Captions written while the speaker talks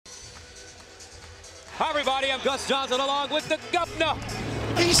Hi, everybody. I'm Gus Johnson along with the governor.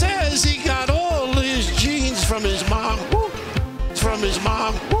 He says he got all his genes from his mom. Woo. From his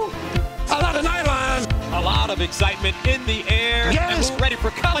mom. Woo. A lot of nylon. A lot of excitement in the air. Yes. And we're ready for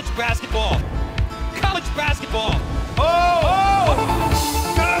college basketball. College basketball. Gus.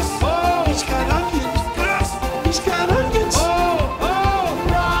 Oh. He's got onions. Gus. He's got onions.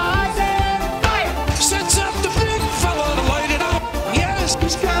 Rise and fire. Sets up the big fella to light it up. Yes.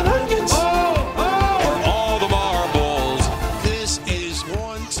 He's got onions. For all the marbles. This is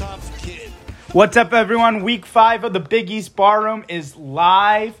one tough kid. What's up, everyone? Week 5 of the Big East Barroom is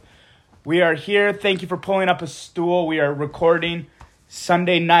live. We are here. Thank you for pulling up a stool. We are recording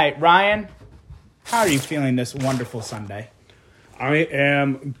Sunday night. Ryan, how are you feeling this wonderful Sunday? I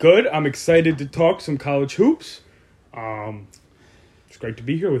am good. I'm excited to talk some college hoops. It's great to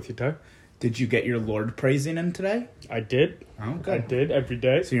be here with you, Ty. Did you get your Lord praising in today? I did. Oh, good. I did every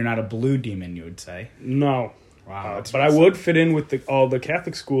day. So you're not a blue demon, you would say? No. Wow. That's but I would fit in with all the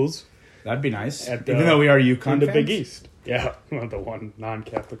Catholic schools. That'd be nice. Even though we are UConn in the fans? Big East. Yeah, the one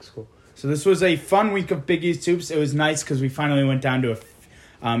non-Catholic school. So this was a fun week of Big East hoops. It was nice because we finally went down to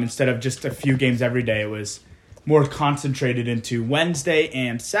instead of just a few games every day, it was more concentrated into Wednesday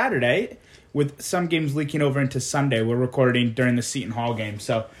and Saturday, with some games leaking over into Sunday. We're recording during the Seton Hall game,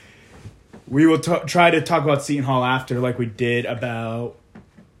 so we will try to talk about Seton Hall after, like we did about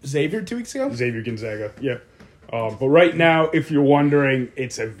Xavier 2 weeks ago. Xavier Gonzaga, yeah. But right now, if you're wondering,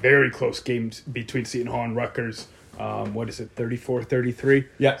 it's a very close game between Seton Hall and Rutgers. What is it, 34-33?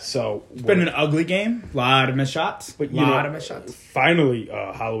 Yeah. So It's been an ugly game. A lot of missed shots. Finally,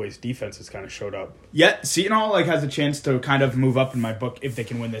 Holloway's defense has kind of showed up. Yeah, Seton Hall has a chance to kind of move up in my book if they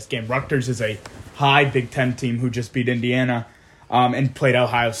can win this game. Rutgers is a high Big Ten team who just beat Indiana and played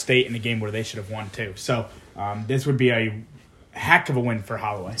Ohio State in a game where they should have won too. So this would be a heck of a win for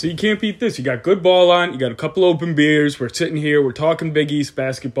Holloway. So you can't beat this. You got good ball on. You got a couple open beers. We're sitting here. We're talking Big East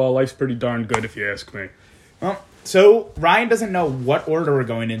basketball. Life's pretty darn good if you ask me. Well, so Ryan doesn't know what order we're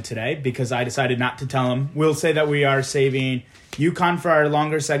going in today because I decided not to tell him. We'll say that we are saving UConn for our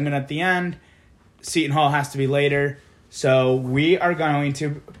longer segment at the end. Seton Hall has to be later. So we are going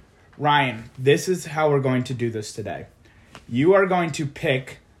to... Ryan, this is how we're going to do this today. You are going to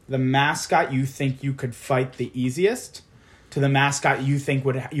pick the mascot you think you could fight the easiest to the mascot you think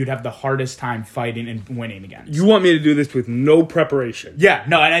you'd have the hardest time fighting and winning against. You want me to do this with no preparation? Yeah,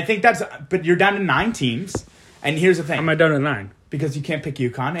 no, and I think that's... But you're down to 9 teams. And here's the thing. How am I down to 9? Because you can't pick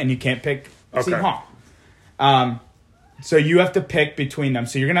UConn and you can't pick Seton Okay. Hall. So you have to pick between them.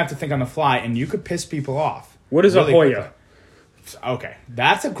 So you're going to have to think on the fly, and you could piss people off. What is really a Hoya? quickly. Okay.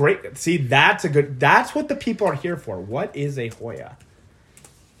 That's a great... See, that's what the people are here for. What is a Hoya?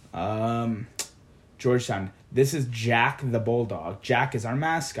 Georgetown. This is Jack the Bulldog. Jack is our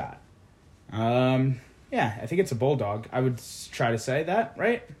mascot. Yeah, I think it's a bulldog. I would try to say that,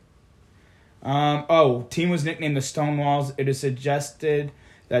 right? Team was nicknamed the Stonewalls. It is suggested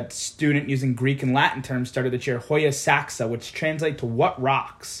that student using Greek and Latin terms started the cheer Hoya Saxa, which translate to what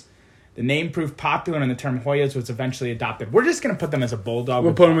rocks. The name proved popular and the term Hoyas was eventually adopted. We're just going to put them as a bulldog.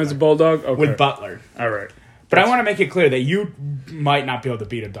 We'll put them as a bulldog? Okay. With Butler. All right. But I want to make it clear that you might not be able to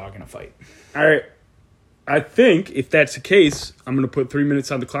beat a dog in a fight. All right. I think if that's the case, I'm going to put 3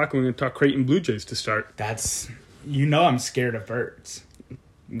 minutes on the clock and we're going to talk Creighton Blue Jays to start. I'm scared of birds.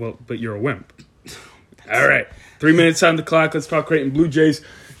 Well, but you're a wimp. All right. 3 minutes on the clock. Let's talk Creighton Blue Jays.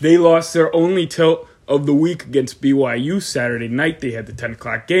 They lost their only tilt of the week against BYU Saturday night. They had the 10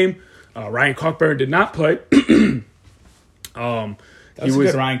 o'clock game. Ryan Cockburn did not play. That was a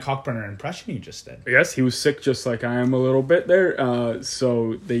good Ryan Cockburner impression you just did. Yes, he was sick just like I am a little bit there.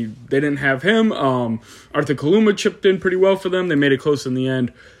 So they didn't have him. Arthur Kaluma chipped in pretty well for them. They made it close in the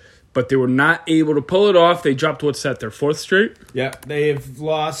end. But they were not able to pull it off. They dropped, their 4th straight? Yeah, they've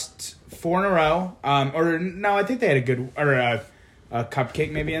lost 4 in a row. I think they had a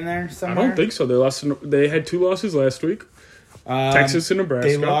cupcake maybe in there somewhere. I don't think so. They had 2 losses last week. Texas and Nebraska.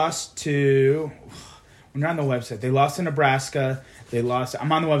 They lost to... When you're on the website, they lost to Nebraska.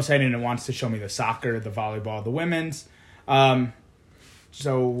 I'm on the website and it wants to show me the soccer, the volleyball, the women's.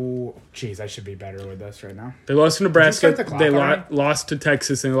 So, geez, I should be better with this right now. They lost to Nebraska. They already? lost to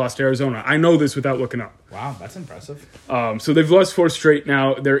Texas and they lost to Arizona. I know this without looking up. Wow, that's impressive. So they've lost 4 straight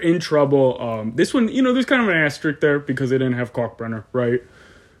now. They're in trouble. This one, there's kind of an asterisk there because they didn't have Kalkbrenner, right?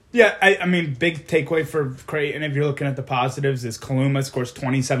 Yeah, I mean, big takeaway for Creighton, if you're looking at the positives, is Kaluma scores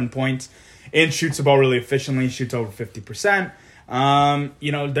 27 points and shoots the ball really efficiently, shoots over 50%.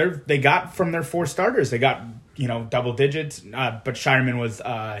 They got from their 4 starters, they got, double digits, but Shireman was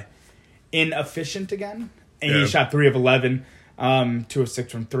inefficient again, and he shot 3 of 11. 2 of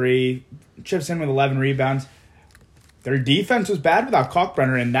 6 from 3. Chips in with 11 rebounds. Their defense was bad without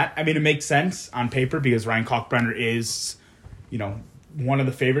Kalkbrenner, and that, I mean, it makes sense on paper because Ryan Kalkbrenner is, one of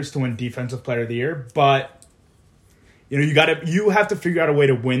the favorites to win Defensive Player of the Year. But, you have to figure out a way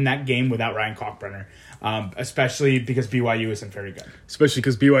to win that game without Ryan Kalkbrenner, especially because BYU isn't very good. Especially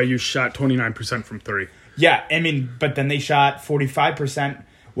because BYU shot 29% from 3. Yeah, I mean, but then they shot 45%.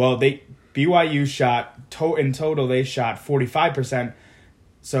 Well, BYU shot, in total, they shot 45%.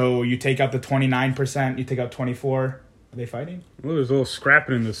 So you take out the 29%, you take out 24%. Are they fighting? Well, there's a little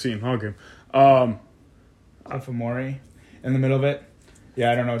scrapping in the Seton Hall game. Alpha Mori in the middle of it. Yeah,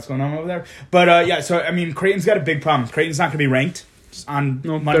 I don't know what's going on over there. But, so, I mean, Creighton's got a big problem. Creighton's not going to be ranked on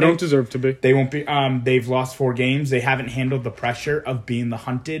Monday. They don't deserve to be. They won't be. They've lost 4 games. They haven't handled the pressure of being the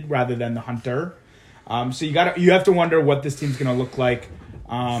hunted rather than the hunter. So you have to wonder what this team's going to look like.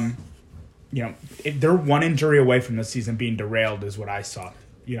 They're one injury away from the season being derailed is what I saw,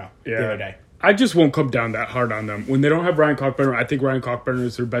 the other day. I just won't come down that hard on them. When they don't have Ryan Kalkbrenner, I think Ryan Kalkbrenner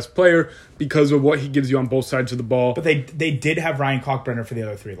is their best player because of what he gives you on both sides of the ball. But they did have Ryan Kalkbrenner for the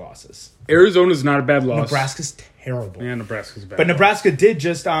other 3 losses. Arizona's not a bad loss. Nebraska's terrible. Yeah, Nebraska's bad. But Nebraska did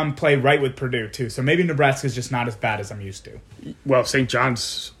just play right with Purdue, too. So maybe Nebraska's just not as bad as I'm used to. Well, St.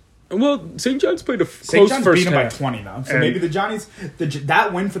 John's played a close St. John's first beat them by half. 20, though. So maybe the Johnnies,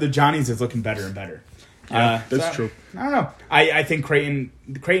 that win for the Johnnies is looking better and better. Yeah, that's true. I don't know. I think Creighton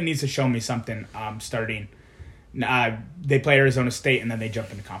needs to show me something starting. They play Arizona State, and then they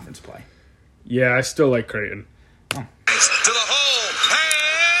jump into conference play. Yeah, I still like Creighton. To the hole.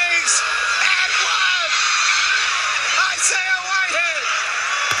 Hangs. And one. Isaiah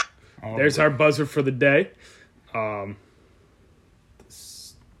Whitehead. There's our buzzer for the day.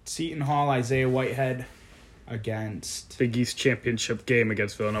 Seton Hall, Isaiah Whitehead against Big East championship game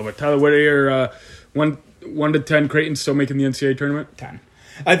against Villanova. Tyler, what are your 1 to 10? Creighton still making the NCAA tournament? 10.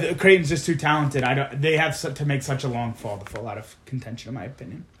 Creighton's just too talented. They have to make such a long fall to fall out of contention, in my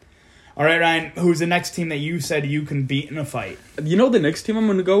opinion. All right, Ryan, who's the next team that you said you can beat in a fight? The next team I'm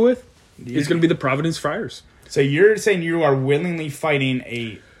going to go with is going to be the Providence Friars. So you're saying you are willingly fighting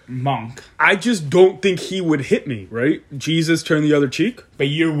a monk. I just don't think he would hit me, right? Jesus turned the other cheek. But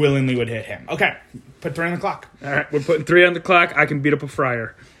you willingly would hit him. Okay, put 3 on the clock. All right, we're putting 3 on the clock. I can beat up a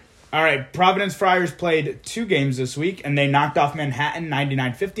Friar. All right, Providence Friars played 2 games this week, and they knocked off Manhattan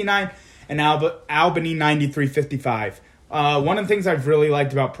 99-59 and Albany 93-55. One of the things I've really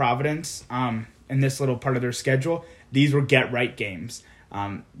liked about Providence in this little part of their schedule, these were get-right games.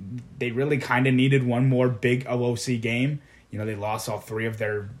 They really kind of needed one more big OOC game. They lost all 3 of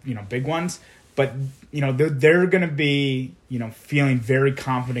their, big ones. But, they're going to be, feeling very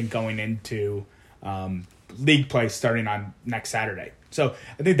confident going into league play starting on next Saturday. So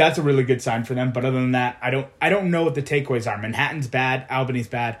I think that's a really good sign for them. But other than that, I don't know what the takeaways are. Manhattan's bad. Albany's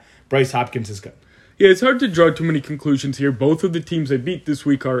bad. Bryce Hopkins is good. Yeah, it's hard to draw too many conclusions here. Both of the teams they beat this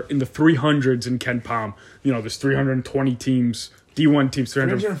week are in the 300s in Ken Palm. There's 320 teams. D1 teams,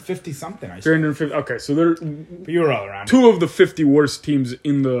 350-something, I said. 350. Okay, so they're you were all around 2 of the 50 worst teams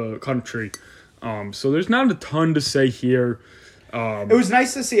in the country. So there's not a ton to say here. It was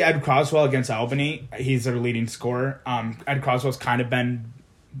nice to see Ed Croswell against Albany. He's their leading scorer. Ed Croswell's kind of been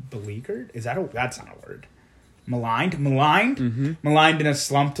beleaguered. That's not a word. Maligned. Mm-hmm. Maligned in a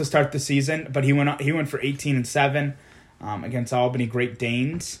slump to start the season, but he went for 18-7 against Albany Great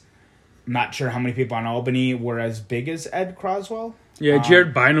Danes. I'm not sure how many people on Albany were as big as Ed Croswell. Yeah,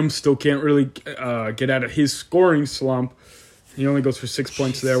 Jared Bynum still can't really get out of his scoring slump. He only goes for 6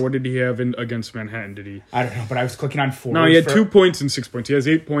 points there. What did he have against Manhattan? Did he? I don't know, but I was clicking on 4. No, he had 2 points and 6 points. He has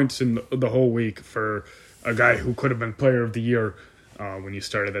 8 points in the whole week for a guy who could have been player of the year when you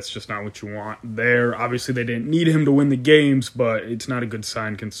started. That's just not what you want there. Obviously, they didn't need him to win the games, but it's not a good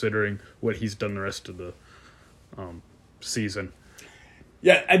sign considering what he's done the rest of the season.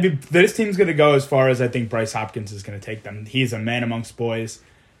 Yeah, I mean, this team's going to go as far as I think Bryce Hopkins is going to take them. He's a man amongst boys.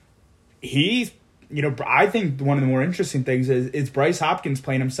 He's, I think one of the more interesting things is Bryce Hopkins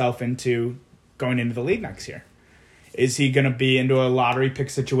playing himself into going into the league next year. Is he going to be into a lottery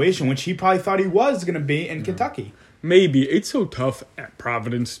pick situation, which he probably thought he was going to be in Kentucky? Maybe. It's so tough at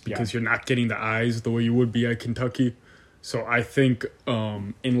Providence because you're not getting the eyes the way you would be at Kentucky. So I think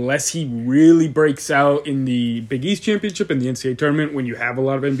unless he really breaks out in the Big East Championship and the NCAA tournament when you have a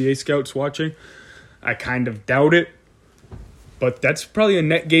lot of NBA scouts watching, I kind of doubt it. But that's probably a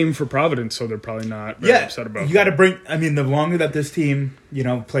net game for Providence, so they're probably not very upset about it. You got to bring – I mean, the longer that this team,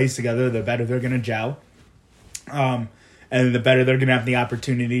 plays together, the better they're going to gel. And the better they're going to have the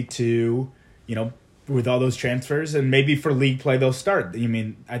opportunity to, with all those transfers. And maybe for league play, they'll start.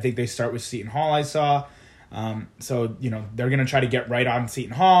 I think they start with Seton Hall, I saw. So, they're going to try to get right on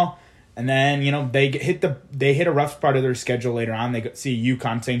Seton Hall. And then, they hit a rough part of their schedule later on. They see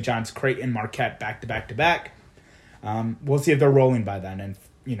UConn, St. John's, Creighton, Marquette back-to-back-to-back. We'll see if they're rolling by then and,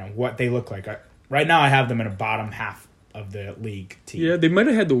 what they look like. Right now I have them in a bottom half of the league team. Yeah, they might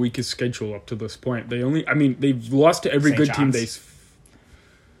have had the weakest schedule up to this point. They've lost to every St. good John's. team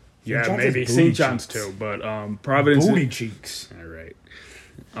Yeah, John's maybe. has St. booty John's cheeks. too, but Providence... Booty cheeks. All right.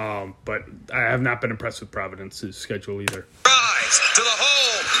 But I have not been impressed with Providence's schedule either. Rise to the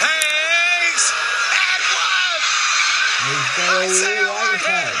hole. Hangs and one. I say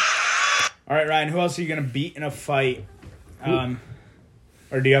Whitehead. All right, Ryan, who else are you going to beat in a fight?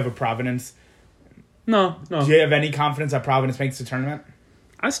 Or do you have a Providence? No. Do you have any confidence that Providence makes the tournament?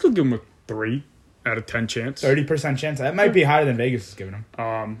 I still give them a 3 out of 10 chance. 30% chance. That might be higher than Vegas is giving them.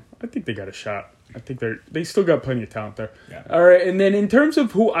 I think they got a shot. I think they still got plenty of talent there. Yeah. All right, and then in terms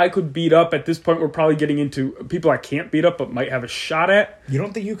of who I could beat up, at this point we're probably getting into people I can't beat up but might have a shot at. You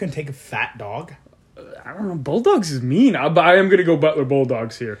don't think you can take a fat dog? I don't know. Bulldogs is mean. I am going to go Butler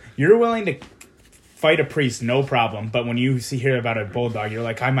Bulldogs here. You're willing to fight a priest, no problem. But when you hear about a bulldog, you're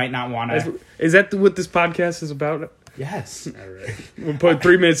like, I might not want to. Is that what this podcast is about? Yes. All right. We'll put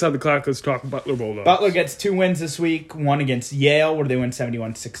 3 minutes on the clock. Let's talk Butler Bulldogs. Butler gets 2 wins this week. One against Yale, where they win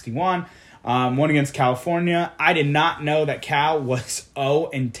 71-61. One against California. I did not know that Cal was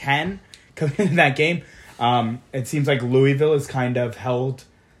 0-10 coming into that game. It seems like Louisville has kind of held,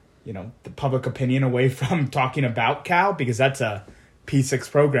 the public opinion away from talking about Cal because that's a P6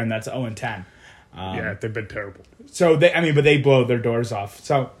 program that's 0-10. Yeah, they've been terrible. So but they blow their doors off.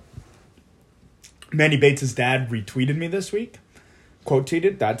 So Manny Bates' dad retweeted me this week. Quote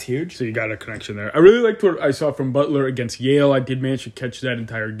tweeted. That's huge. So you got a connection there. I really liked what I saw from Butler against Yale. I did manage to catch that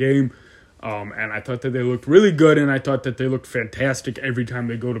entire game. And I thought that they looked really good, and I thought that they looked fantastic every time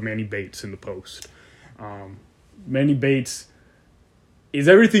they go to Manny Bates in the post. Manny Bates is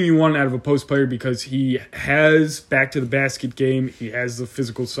everything you want out of a post player because he has back-to-the-basket game, he has the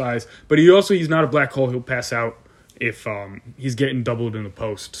physical size, but he's not a black hole. He'll pass out if he's getting doubled in the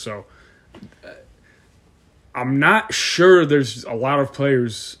post. So I'm not sure there's a lot of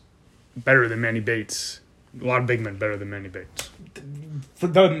players better than Manny Bates. A lot of big men better than Manny Bates.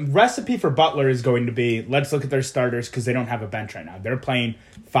 The recipe for Butler is going to be, let's look at their starters because they don't have a bench right now. They're playing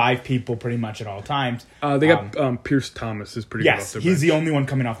 5 people pretty much at all times. They got Pierce Thomas is pretty good off their bench. He's the only one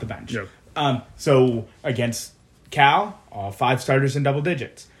coming off the bench. Yep. So against Cal, all 5 starters in double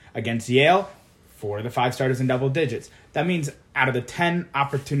digits. Against Yale, 4 of the 5 starters in double digits. That means out of the 10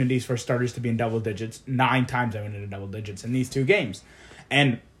 opportunities for starters to be in double digits, 9 times I went into double digits in these 2 games.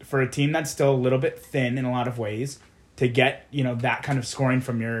 And for a team that's still a little bit thin in a lot of ways, to get that kind of scoring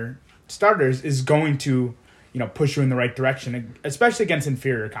from your starters is going to push you in the right direction, especially against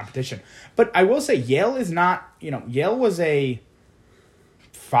inferior competition. But I will say Yale is not. Yale was a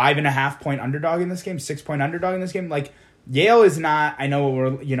 5.5 point underdog in this game, 6 point underdog in this game. Like Yale is not. I know we're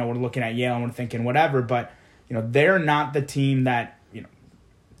looking at Yale and we're thinking whatever, but they're not the team that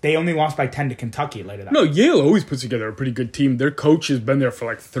they only lost by 10 to Kentucky later that. No, Yale always puts together a pretty good team. Their coach has been there for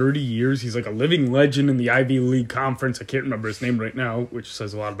like 30 years. He's like a living legend in the Ivy League Conference. I can't remember his name right now, which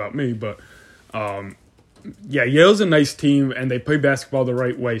says a lot about me. But, Yale's a nice team, and they play basketball the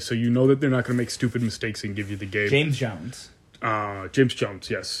right way, so you know that they're not going to make stupid mistakes and give you the game. James Jones. James Jones,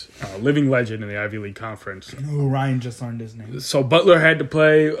 yes. Living legend in the Ivy League Conference. Oh, Ryan just learned his name. So Butler had to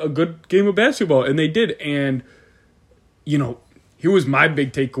play a good game of basketball, and they did. And, here was my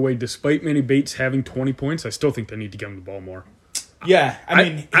big takeaway. Despite Manny Bates having 20 points, I still think they need to get him the ball more. Yeah, I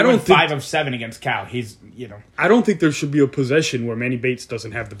mean, I don't went think 5 of 7 against Cal. He's, I don't think there should be a possession where Manny Bates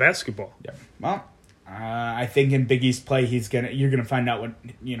doesn't have the basketball. Yeah. Well, I think in Big East play, you're gonna find out what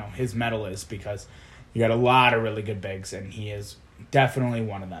his medal is because you got a lot of really good bigs, and he is definitely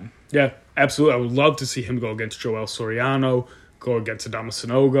one of them. Yeah, absolutely. I would love to see him go against Joel Soriano, go against Adama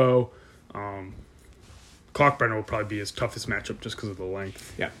Sanogo. Cockburner will probably be his toughest matchup just because of the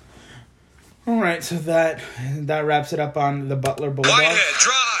length. Yeah. All right, so that wraps it up on the Butler Bulldogs. Whitehead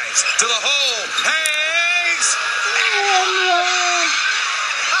drives to the hole. Hangs.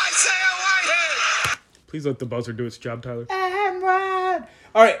 I say Whitehead. Please let the buzzer do its job, Tyler. And one.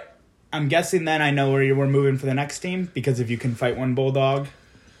 All right. I'm guessing then I know where we're moving for the next team because if you can fight one Bulldog.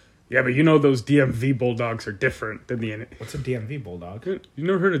 Yeah, but those DMV Bulldogs are different than the... What's a DMV Bulldog? You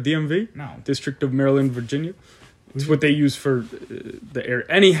never heard of DMV? No. District of Maryland, Virginia? It's what they use for the air.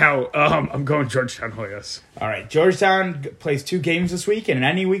 Anyhow, I'm going Georgetown Hoyas. All right. Georgetown plays 2 games this week, and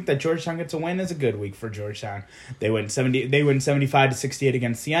any week that Georgetown gets a win is a good week for Georgetown. They win 75-68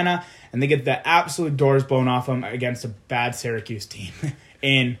 against Siena, and they get the absolute doors blown off them against a bad Syracuse team.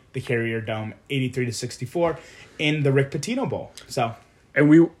 in the Carrier Dome, 83-64 in the Rick Pitino Bowl. So, and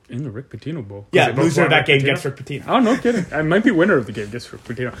we in the Rick Pitino Bowl. yeah, loser of that game gets Rick Pitino. Oh, no kidding. I might be winner of the game gets Rick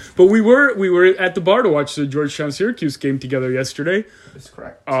Pitino. But we were at the bar to watch the Georgetown Syracuse game together yesterday. That's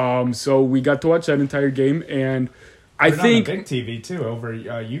correct. So we got to watch that entire game, and I Put it think on the big TV too over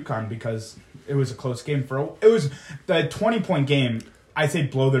UConn because it was a close game. It was the 20-point game. I say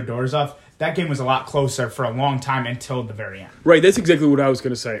blow their doors off. That game was a lot closer for a long time until the very end. right. That's exactly what I was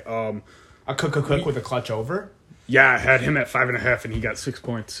going to say. A cook with a clutch over. Yeah, I had him at 5.5, and he got 6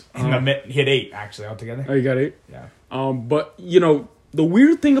 points. He hit 8 actually altogether. Oh, you got 8? Yeah. But the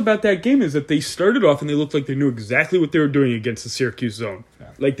weird thing about that game is that they started off and they looked like they knew exactly what they were doing against the Syracuse zone. Yeah.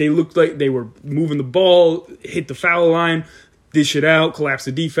 Like they looked like they were moving the ball, hit the foul line, dish it out, collapse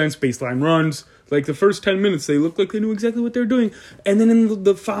the defense, baseline runs. Like the first 10 minutes, they looked like they knew exactly what they were doing. And then in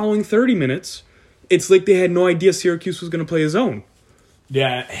the following 30 minutes, it's like they had no idea Syracuse was going to play a zone.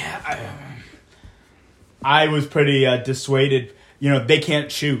 Yeah. I was pretty dissuaded. They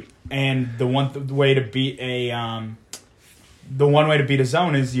can't shoot, and the one way to beat a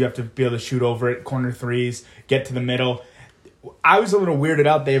zone is you have to be able to shoot over it, corner threes, get to the middle. I was a little weirded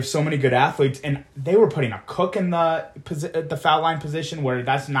out. They have so many good athletes, and they were putting a Cook in the foul line position where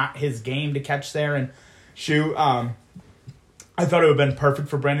that's not his game to catch there and shoot. I thought it would have been perfect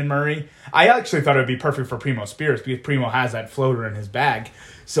for Brandon Murray. I actually thought it would be perfect for Primo Spears because Primo has that floater in his bag.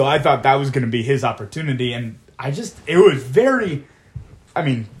 So I thought that was going to be his opportunity, and it was very,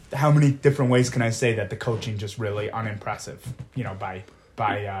 how many different ways can I say that the coaching just really unimpressive, by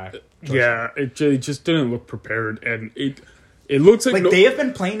Yeah, it just didn't look prepared, and it looks like they have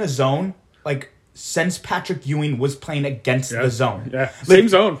been playing a zone since Patrick Ewing was playing against the zone. Yeah, same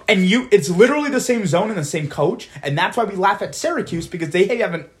zone. And it's literally the same zone and the same coach, and that's why we laugh at Syracuse because they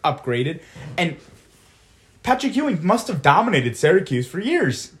haven't upgraded. And Patrick Ewing must have dominated Syracuse for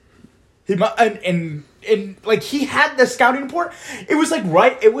years. He he had the scouting report. It was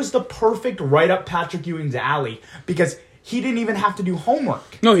it was the perfect right up Patrick Ewing's alley because he didn't even have to do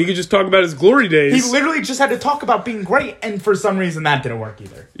homework. No, he could just talk about his glory days. He literally just had to talk about being great, and for some reason that didn't work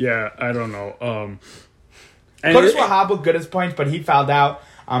either. Yeah, I don't know. Curtis Wahab looked good as points, but he fouled out.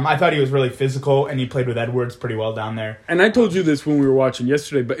 I thought he was really physical, and he played with Edwards pretty well down there. And I told you this when we were watching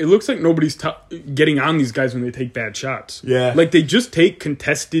yesterday, but it looks like nobody's getting on these guys when they take bad shots. Yeah. They just take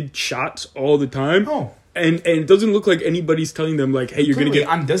contested shots all the time. Oh. And it doesn't look like anybody's telling them, hey, you're going to get...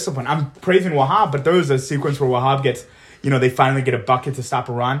 undisciplined. I'm praising Wahab, but there was a sequence where Wahab gets... they finally get a bucket to stop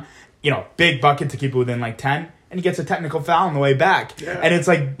a run. Big bucket to keep it within 10. And he gets a technical foul on the way back. Yeah. And it's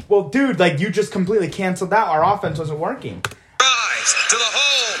well, dude, you just completely canceled out. Our offense wasn't working. Rise to the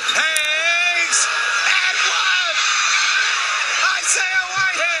hole. Hangs and one. Isaiah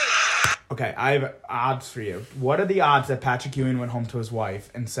Whitehead. Okay, I have odds for you. What are the odds that Patrick Ewing went home to his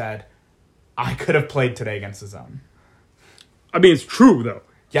wife and said, I could have played today against the zone? It's true, though.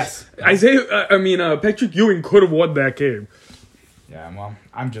 Yes. Patrick Ewing could have won that game. Yeah, well,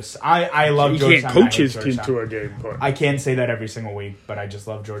 I love Georgetown. He can't coach his team to a game. But I can't say that every single week, but I just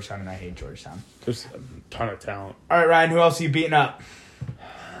love Georgetown and I hate Georgetown. There's a ton of talent. All right, Ryan, who else are you beating up?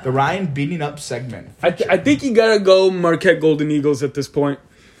 The Ryan beating up segment. I think you got to go Marquette Golden Eagles at this point.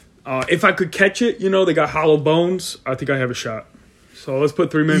 If I could catch it, they got hollow bones. I think I have a shot. So let's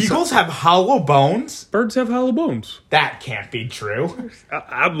put 3 minutes. Eagles have hollow bones? Birds have hollow bones. That can't be true.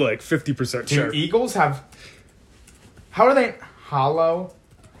 I'm 50% sure. Do Eagles have... How are they hollow?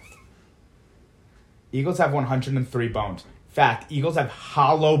 Eagles have 103 bones. Fact, Eagles have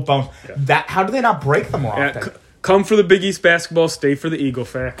hollow bones. Yeah. How do they not break them more often? Come for the Big East basketball, stay for the Eagle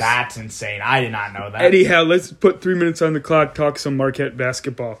facts. That's insane. I did not know that. Anyhow, let's put 3 minutes on the clock, talk some Marquette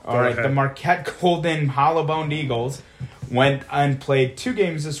basketball. All right, the Marquette Golden hollow-boned Eagles went and played 2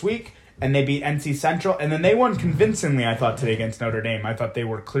 games this week, and they beat NC Central, and then they won convincingly, I thought, today against Notre Dame. I thought they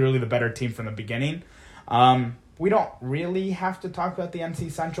were clearly the better team from the beginning. We don't really have to talk about the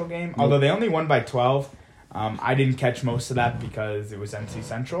NC Central game, although they only won by 12. I didn't catch most of that because it was NC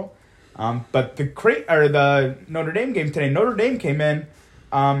Central. But the Notre Dame game today, Notre Dame came in.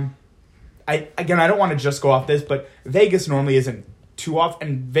 I don't want to just go off this, but Vegas normally isn't too off,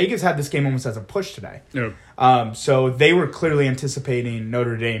 and Vegas had this game almost as a push today. Yeah. So they were clearly anticipating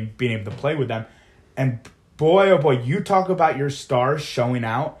Notre Dame being able to play with them. And boy, oh boy, you talk about your stars showing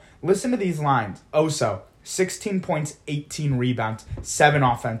out. Listen to these lines. Oso, 16 points, 18 rebounds, 7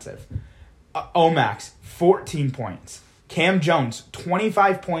 offensive. Omax, 14 points. Cam Jones,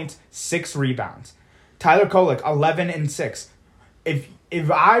 25 points, 6 rebounds. Tyler Kolek, 11 and 6.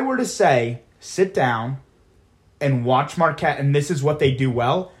 If I were to say, sit down and watch Marquette, and this is what they do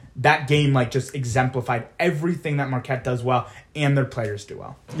well, that game like just exemplified everything that Marquette does well and their players do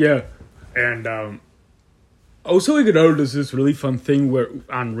well. Yeah, and also Iguodala does this really fun thing where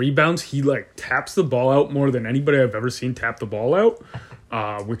on rebounds he like taps the ball out more than anybody I've ever seen tap the ball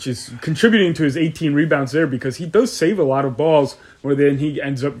out, which is contributing to his 18 rebounds there because he does save a lot of balls where then he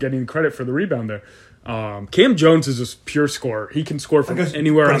ends up getting credit for the rebound there. Cam Jones is a pure scorer. He can score from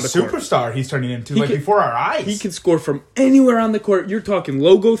anywhere on the court. Superstar he's turning into before our eyes. He can score from anywhere on the court. You're talking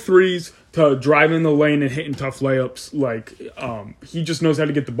logo threes to driving the lane and hitting tough layups. Like he just knows how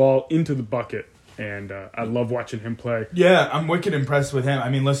to get the ball into the bucket. And I love watching him play. Yeah, I'm wicked impressed with him. I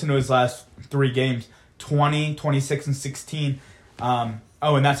mean, listen to his last 3 games. 20, 26, and 16. And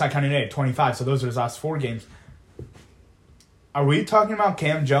that's not counting today, 25. So those are his last 4 games. Are we talking about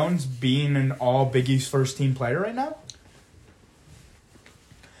Cam Jones being an all Big East first-team player right now?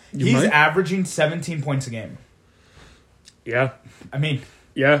 He's averaging 17 points a game. Yeah. I mean...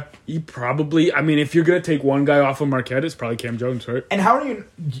 Yeah, he probably... I mean, if you're going to take one guy off of Marquette, it's probably Cam Jones, right? And how are you...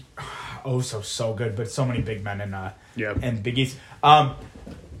 so good, but so many big men in Big East. And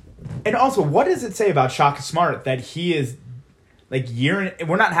also, what does it say about Shaka Smart that he is... Like,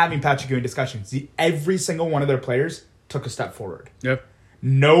 we're not having Patrick Ewing discussions. Every single one of their players took a step forward. Yep.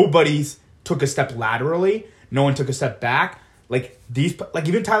 Nobody's took a step laterally. No one took a step back.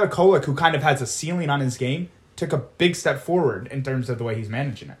 Even Tyler Kolek, who kind of has a ceiling on his game, took a big step forward in terms of the way he's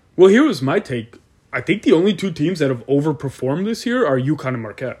managing it. Well, here was my take. I think the only 2 teams that have overperformed this year are UConn and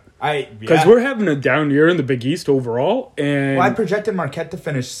Marquette. Because we're having a down year in the Big East overall. And I projected Marquette to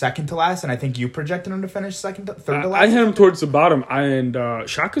finish second to last, and I think you projected them to finish third to last. I had them towards the bottom, and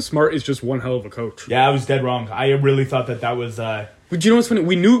Shaka Smart is just one hell of a coach. Yeah, I was dead wrong. I really thought that was... But you know what's funny?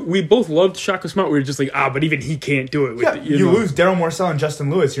 We both loved Shaka Smart. We were just like, but even he can't do it. You lose Daryl Morcell and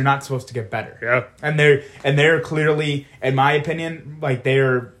Justin Lewis, you're not supposed to get better. Yeah. And they're clearly, in my opinion, like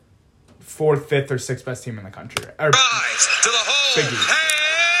they're 4th, 5th, or 6th best team in the country. Rise to the hole.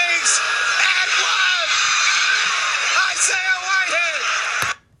 Hangs and one. Isaiah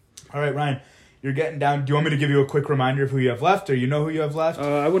Whitehead. All right, Ryan, you're getting down. Do you want me to give you a quick reminder of who you have left, or you know who you have left?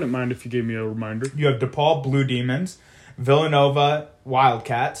 I wouldn't mind if you gave me a reminder. You have DePaul Blue Demons, Villanova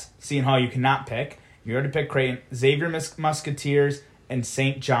Wildcats, Seton Hall you cannot pick. You already picked Creighton, Xavier Musketeers, and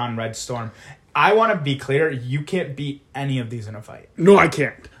St. John Red Storm. I want to be clear, you can't beat any of these in a fight. No, I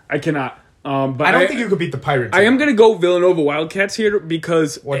can't. I cannot. But I don't think you could beat the Pirates. I am going to go Villanova Wildcats here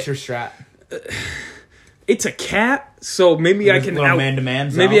because... What's your strat? It's a cat, so maybe I can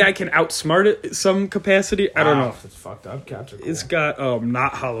man-to-man zone. Maybe I can outsmart it some capacity. I don't know. It's fucked up. Cats are cool. It's got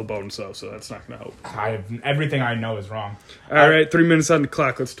not hollow bones though, so that's not gonna help. Everything I know is wrong. All right, 3 minutes on the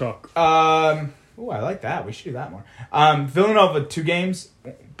clock. Let's talk. I like that. We should do that more. Villanova 2 games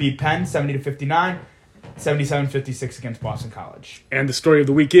beat Penn 70-59, 77-56 against Boston College. And the story of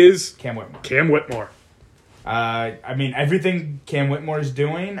the week is Cam Whitmore. Cam Whitmore. I mean, everything Cam Whitmore is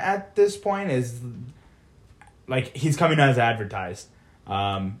doing at this point is. Like, he's coming as advertised.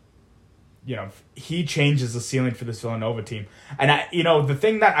 He changes the ceiling for this Villanova team. And, the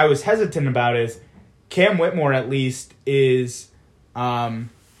thing that I was hesitant about is Cam Whitmore, at least, is,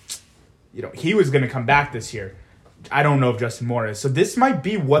 he was going to come back this year. I don't know if Justin Moore is. So this might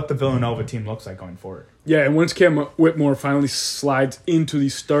be what the Villanova team looks like going forward. Yeah, and once Cam Whitmore finally slides into the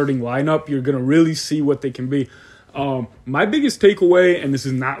starting lineup, you're going to really see what they can be. My biggest takeaway, and this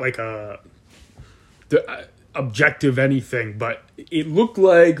is not like objective anything, but it looked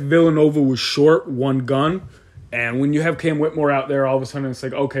like Villanova was short one gun, and when you have Cam Whitmore out there, all of a sudden it's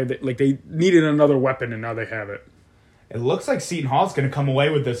like, okay, they needed another weapon, and now they have it. It looks like Seton Hall's going to come away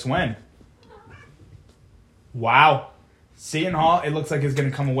with this win. Wow. Seton Hall, it looks like, is going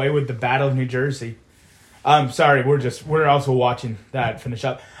to come away with the Battle of New Jersey. Sorry, we're also watching that finish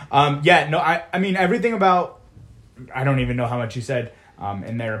up. I mean, everything about, I don't even know how much you said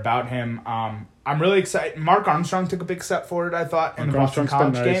in there about him. I'm really excited. Mark Armstrong took a big step forward, I thought, in the Boston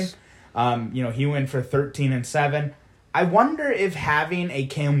College game. He went for 13-7. I wonder if having a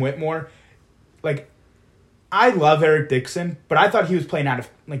Cam Whitmore, I love Eric Dixon, but I thought he was playing out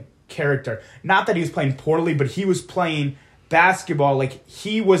of character. Not that he was playing poorly, but he was playing basketball like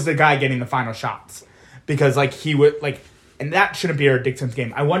he was the guy getting the final shots. Because he would and that shouldn't be Eric Dixon's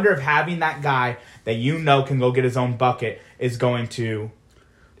game. I wonder if having that guy that can go get his own bucket is going to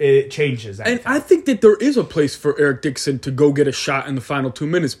it changes anything. And I think that there is a place for Eric Dixon to go get a shot in the final 2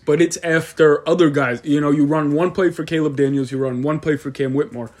 minutes, but it's after other guys. You run one play for Caleb Daniels, you run one play for Cam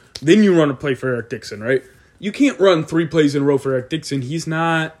Whitmore, then you run a play for Eric Dixon, right? You can't run 3 plays in a row for Eric Dixon. He's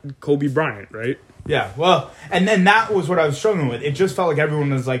not Kobe Bryant, right? Yeah, well, and then that was what I was struggling with. It just felt like everyone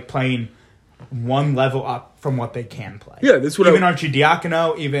was playing one level up from what they can play. Yeah, that's what even Archie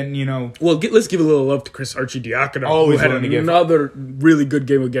Diacono, even, Well, let's give a little love to Chris Archidiakono, who had another really good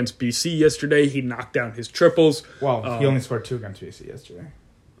game against BC yesterday. He knocked down his triples. Well, he only scored 2 against BC yesterday.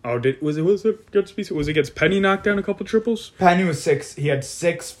 Oh, was it against BC? Was it against Penny knocked down a couple triples? Penny was 6. He had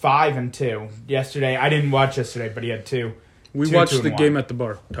 6, 5, and 2 yesterday. I didn't watch yesterday, but he had 2. We watched the game at the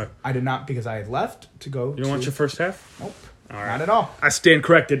bar. Ty. I did not because I had left to go. You don't watch your first half? Nope. All right. Not at all. I stand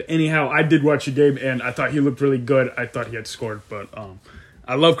corrected. Anyhow, I did watch the game, and I thought he looked really good. I thought he had scored, but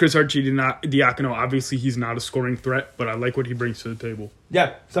I love Chris Archidiakono. Obviously, he's not a scoring threat, but I like what he brings to the table.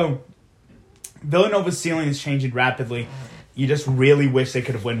 Yeah, so Villanova's ceiling is changing rapidly. You just really wish they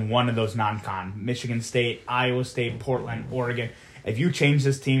could have won one of those non-con. Michigan State, Iowa State, Portland, Oregon. If you change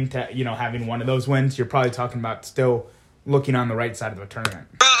this team to, having one of those wins, you're probably talking about still looking on the right side of the tournament.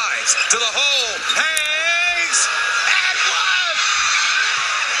 Rise to the hole. Hangs and one.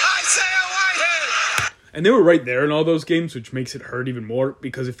 Isaiah Whitehead. And they were right there in all those games, which makes it hurt even more,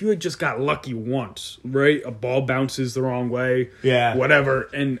 because if you had just got lucky once, right? A ball bounces the wrong way, whatever,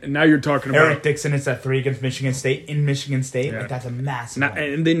 and now you're talking about... Eric Dixon hits that 3 against Michigan State in Michigan State. Like, that's a massive win.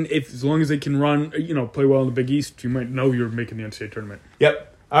 And then as long as they can run, play well in the Big East, you might know you're making the NCAA tournament. Yep.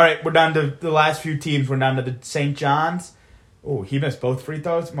 All right, we're down to the last few teams. We're down to the St. John's. Oh, he missed both free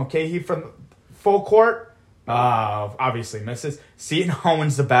throws. Mulcahy from full court. Obviously misses. Seton Hall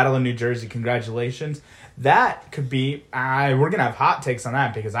wins the Battle of New Jersey. Congratulations. That could be... we're going to have hot takes on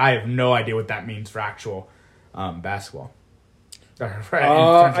that because I have no idea what that means for actual basketball.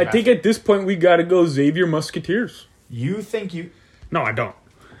 I think at this point we got to go Xavier Musketeers. You think you... No, I don't.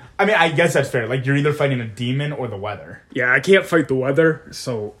 I mean, I guess that's fair. Like, you're either fighting a demon or the weather. Yeah, I can't fight the weather,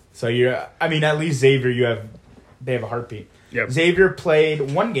 so... So you're... I mean, at least Xavier, they have a heartbeat. Yep. Xavier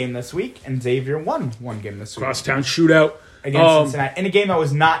played 1 game this week, and Xavier won 1 game this week. Crosstown Shootout. Against Cincinnati. In a game that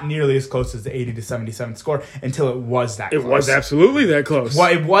was not nearly as close as the 80-77 score until it was that close. It was absolutely that close.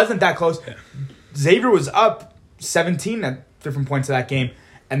 Well, it wasn't that close. Yeah. Xavier was up 17 at different points of that game,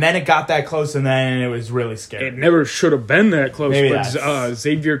 and then it got that close, and then it was really scary. It never should have been that close, Maybe but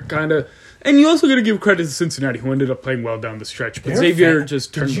Xavier kind of... And you also got to give credit to Cincinnati, who ended up playing well down the stretch. But Xavier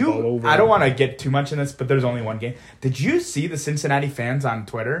just turned the ball over. I don't want to get too much in this, but there's only 1 game. Did you see the Cincinnati fans on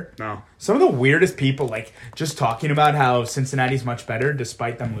Twitter? No. Some of the weirdest people, like, just talking about how Cincinnati's much better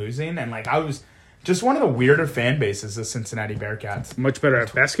despite them losing. And, like, I was just one of the weirder fan bases of Cincinnati Bearcats. Much better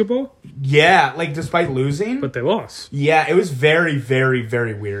at basketball? Yeah, like, despite lusing. But they lost. Yeah, it was very, very,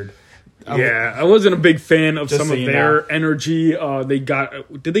 very weird. Yeah, I wasn't a big fan of some of their energy.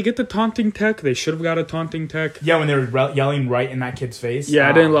 Did they get the taunting tech? They should have got a taunting tech. Yeah, when they were yelling right in that kid's face. Yeah,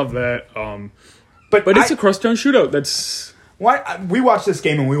 I didn't love that. But it's a Crosstown Shootout. That's why we watched this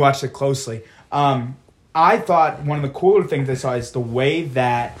game and we watched it closely. I thought one of the cooler things I saw is the way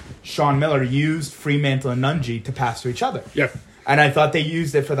that Sean Miller used Fremantle and Nunji to pass to each other. Yeah, and I thought they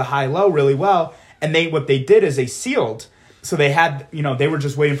used it for the high-low really well. And what they did is they sealed. So they had, they were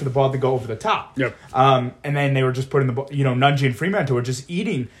just waiting for the ball to go over the top. Yep. And then they were just putting the ball, Nunji and Fremantle were just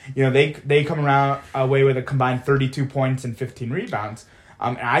eating. They come around away with a combined 32 points and 15 rebounds.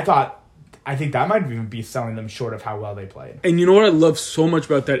 And I think that might even be selling them short of how well they played. And you know what I love so much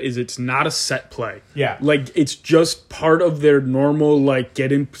about that is it's not a set play. Yeah. Like, it's just part of their normal, like,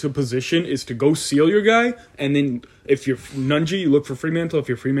 get into position is to go seal your guy. And then if you're Nunji, you look for Fremantle. If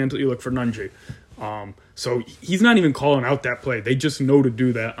you're Fremantle, you look for Nunji. So he's not even calling out that play. They just know to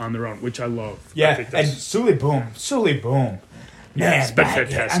do that on their own, which I love. Yeah, and Sully Boom. Man, yeah, it's been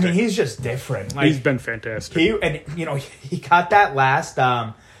fantastic. I mean, he's just different. He's been fantastic. He got that last.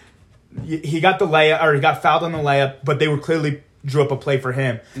 He got the layup, or he got fouled on the layup, but they were clearly drew up a play for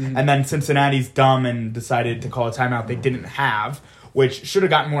him. Mm-hmm. And then Cincinnati's dumb and decided to call a timeout they didn't have, which should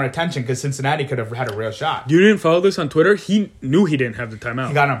have gotten more attention because Cincinnati could have had a real shot. You didn't follow this on Twitter? He knew he didn't have the timeout.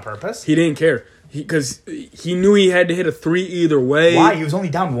 He got it on purpose? He didn't care. Because he knew he had to hit a 3 either way. Why? He was only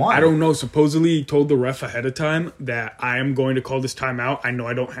down 1. I don't know. Supposedly he told the ref ahead of time that I am going to call this timeout. I know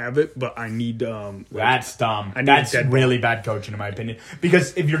I don't have it, but I need... That's dumb. That's really bad coaching in my opinion.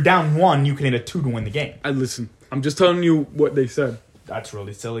 Because if you're down 1, you can hit a 2 to win the game. Listen, I'm just telling you what they said. That's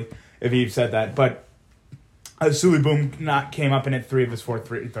really silly if he said that. But Sully Boom came up and hit 3 of his 4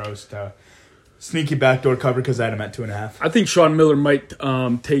 free throws to... Sneaky backdoor cover because I had him at 2.5. I think Sean Miller might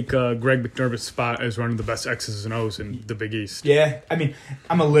take Greg McDermott's spot as one of the best X's and O's in the Big East. Yeah, I mean,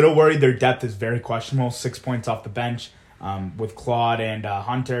 I'm a little worried their depth is very questionable. 6 points off the bench with Claude and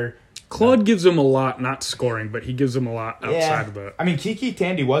Hunter. Claude gives them a lot, not scoring, but he gives them a lot outside of that. I mean, Kiki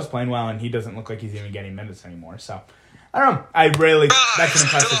Tandy was playing well, and he doesn't look like he's even getting minutes anymore. So, I don't know. That's an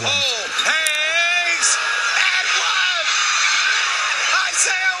impressive one.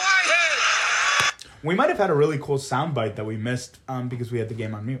 We might have had a really cool soundbite that we missed because we had the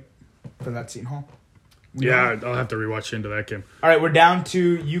game on mute for that Seton Hall. Yeah, I'll have to rewatch into that game. All right, we're down to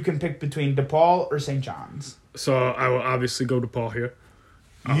you can pick between DePaul or St. John's. So I will obviously go DePaul here.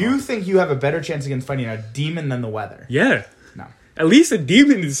 You think you have a better chance against fighting a demon than the weather? Yeah. No. At least a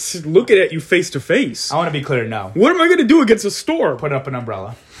demon is looking at you face to face. I want to be clear, no. What am I going to do against a storm? Put up an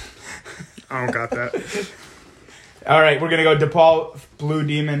umbrella. I don't got that. All right, we're going to go DePaul Blue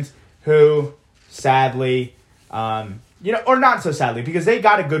Demons, who, sadly, or not so sadly, because they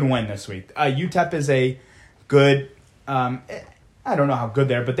got a good win this week. UTEP is a good, I don't know how good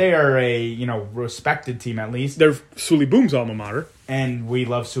they're, but they are a, respected team at least. They're Sully Boom's alma mater. And we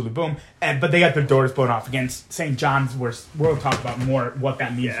love Sully Boom. But they got their doors blown off against St. John's. We'll talk about more what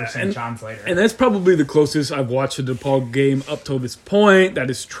that means for St. John's later. And that's probably the closest I've watched a DePaul game up till this point. That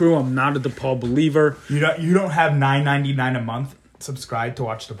is true. I'm not a DePaul believer. You don't have $9.99 a month subscribed to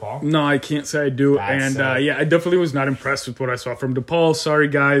watch DePaul? No, I can't say I do. That's I definitely was not impressed with what I saw from DePaul. Sorry,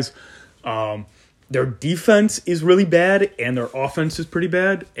 guys. Their defense is really bad, and their offense is pretty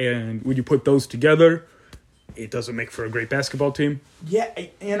bad. And when you put those together, it doesn't make for a great basketball team. Yeah,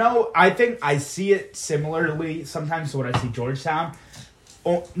 I think I see it similarly sometimes to what I see Georgetown.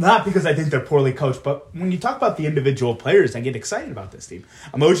 Not because I think they're poorly coached, but when you talk about the individual players, I get excited about this team.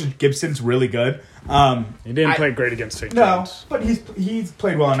 Emotion Gibson's really good. He didn't play great against St. No, John's. but he's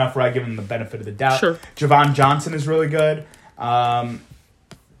played well enough where I give him the benefit of the doubt. Sure. Javon Johnson is really good.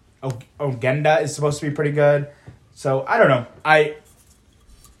 Ogenda is supposed to be pretty good. So, I don't know.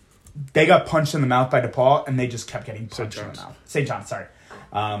 They got punched in the mouth by DePaul, and they just kept getting punched in the mouth. St. John's, sorry.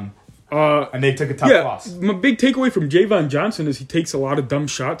 And they took a tough loss. My big takeaway from Javon Johnson is he takes a lot of dumb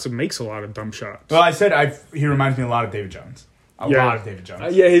shots and makes a lot of dumb shots. Well, I said he reminds me a lot of David Jones. A lot of David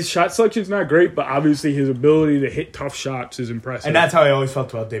Jones. His shot selection's not great, but obviously his ability to hit tough shots is impressive. And that's how I always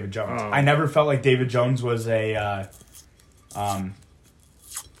felt about David Jones. I never felt like David Jones was a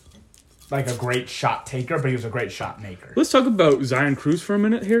great shot taker, but he was a great shot maker. Let's talk about Zion Cruz for a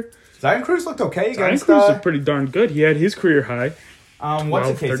minute here. Zion Cruz looked okay against... Zion Cruz is pretty darn good. He had his career high. What's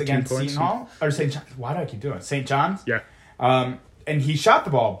the case against Seton Hall? Or St. John's? Why do I keep doing it? St. John's? Yeah. And he shot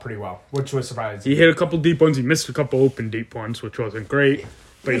the ball pretty well, which was surprising. He hit a couple deep ones. He missed a couple open deep ones, which wasn't great.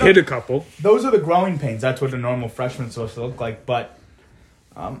 But he hit a couple. Those are the growing pains. That's what a normal freshman's supposed to look like. But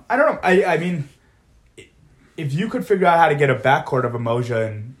I don't know. I mean, if you could figure out how to get a backcourt of Emoja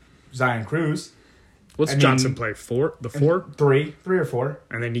and Zion Cruz... What's Johnson play? 4? The 4? 3 or 4.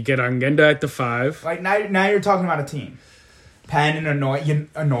 And then you get Angenda at the 5. Like now you're talking about a team. Penn and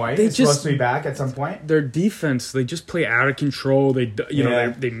Hanoi is supposed to be back at some point. Their defense, they just play out of control. They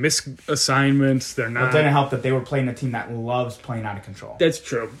miss assignments. They're not. It didn't help that they were playing a team that loves playing out of control. That's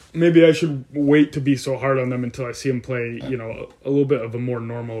true. Maybe I should wait to be so hard on them until I see them play, a little bit of a more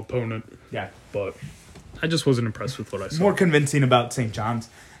normal opponent. Yeah, but I just wasn't impressed with what I saw. More convincing about St. John's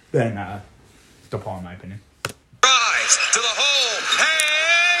than DePaul, in my opinion. Rise to the hole,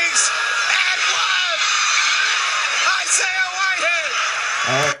 hangs, and one! Isaiah Whitehead!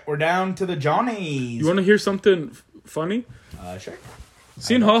 All right, we're down to the Johnnies. You want to hear something funny? Sure.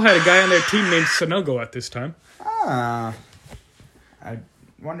 Seton Hall had a guy on their team named Sanogo at this time. I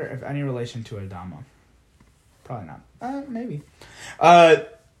wonder if any relation to Adama. Probably not. Maybe.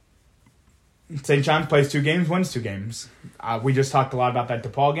 St. John's plays 2 games, wins 2 games. We just talked a lot about that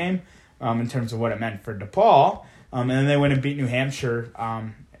DePaul game. In terms of what it meant for DePaul. And then they went and beat New Hampshire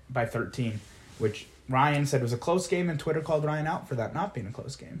by 13, which Ryan said was a close game, and Twitter called Ryan out for that not being a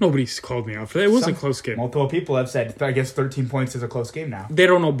close game. Nobody's called me out for that. It was a close game. Multiple people have said, I guess 13 points is a close game now. They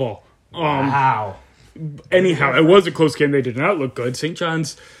don't know ball. Wow. Anyhow, it was a close game. They did not look good. St.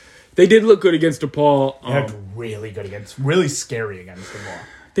 John's, they did look good against DePaul. They looked really scary against DePaul.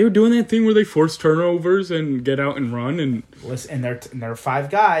 They were doing that thing where they force turnovers and get out and run. And listen, and there are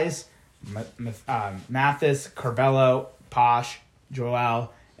 5 guys. Mathis, Corbello, Posh,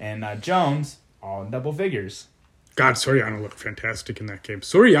 Joel, and Jones, all in double figures. God, Soriano looked fantastic in that game.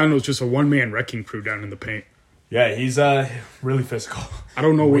 Soriano's just a one-man wrecking crew down in the paint. Yeah, he's really physical. I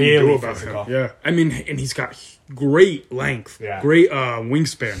don't know what you do about him. Yeah, I mean, and he's got great length, great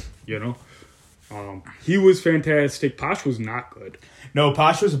wingspan, He was fantastic. Posh was not good. No,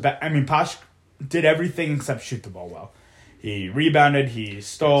 Posh was Posh did everything except shoot the ball well. He rebounded, he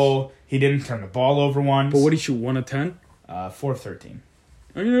stole, he didn't turn the ball over once. But what did he shoot, 1 of 10? 4 of 13.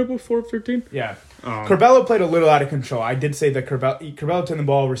 Are you able 4 of 13? Yeah. Corbello played a little out of control. I did say that Corbello turned the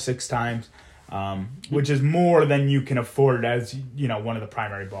ball over 6 times, which is more than you can afford as, one of the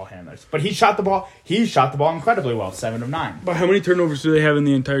primary ball handlers. But he shot the ball incredibly well, 7 of 9. But how many turnovers do they have in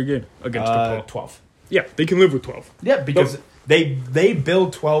the entire game against DePaul? 12. Yeah, they can live with 12. Yeah, because they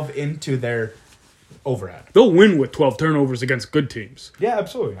build 12 into their overhead. They'll win with 12 turnovers against good teams. Yeah,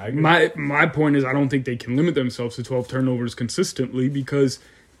 absolutely. I agree. My point is I don't think they can limit themselves to 12 turnovers consistently because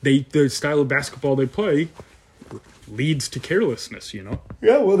the style of basketball they play leads to carelessness, you know?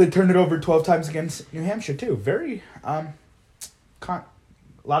 Yeah, well, they turned it over 12 times against New Hampshire, too. Very, a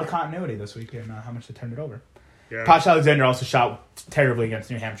lot of continuity this week in how much they turned it over. Yeah. Posh Alexander also shot terribly against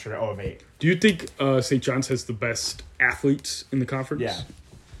New Hampshire, 0 of 8. Do you think St. John's has the best athletes in the conference? Yeah.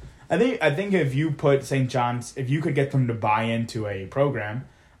 I think if you put St. John's, if you could get them to buy into a program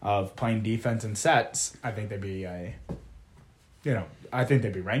of playing defense and sets, I think they'd be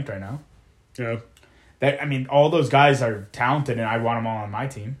ranked right now. Yeah. All those guys are talented, and I want them all on my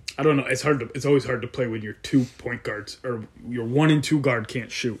team. I don't know. It's always hard to play when your 2 point guards or your 1 and 2 guard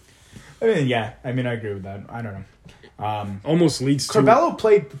can't shoot. I agree with that. I don't know. Almost leads to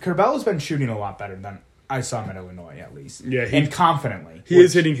Curbello's been shooting a lot better than I saw him at Illinois, at least. Yeah, and confidently. He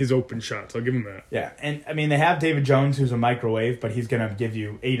is hitting his open shots. I'll give him that. Yeah, and they have David Jones, who's a microwave, but he's going to give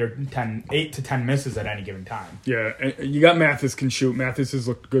you 8 to 10 misses at any given time. Yeah, and you got Mathis can shoot. Mathis has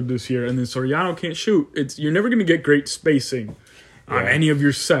looked good this year, and then Soriano can't shoot. You're never going to get great spacing on any of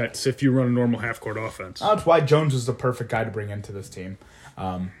your sets if you run a normal half-court offense. That's why Jones is the perfect guy to bring into this team,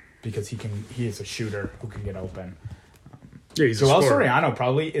 because he is a shooter who can get open. Yeah, he's Joel a scorer. Soriano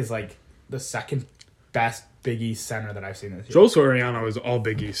probably is like the second best Big East center that I've seen this year. Joel Soriano is all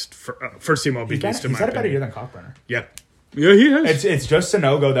Big East, first team all Big East in my opinion. He's had a better year opinion. than Kalkbrenner. Yeah. Yeah, he has. It's just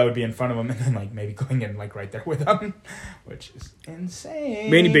Sanogo that would be in front of him, and then like maybe going in like right there with him, which is insane.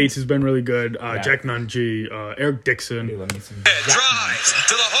 Manny Bates has been really good. Jack Nunji, Eric Dixon. Dude, let me some Drives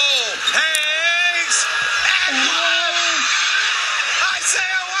to the hole. Hangs. And one.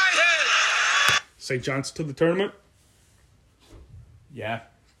 Isaiah Whitehead. St. John's to the tournament. Yeah.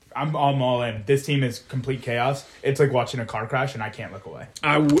 I'm all in. This team is complete chaos. It's like watching a car crash, and I can't look away.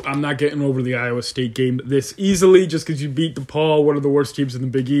 I'm not getting over the Iowa State game this easily just because you beat DePaul, one of the worst teams in the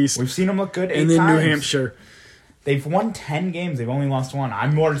Big East. We've seen them look good 8 and then times. New Hampshire. They've won 10 games. They've only lost 1.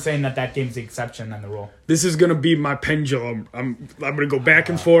 I'm more saying that game's the exception than the rule. This is going to be my pendulum. I'm going to go back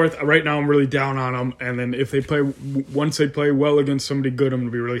and forth. Right now I'm really down on them. And then once they play well against somebody good, I'm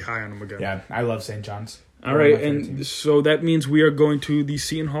going to be really high on them again. Yeah, I love St. John's. All right, and so that means we are going to the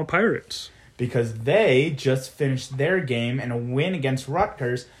Seton Hall Pirates. Because they just finished their game in a win against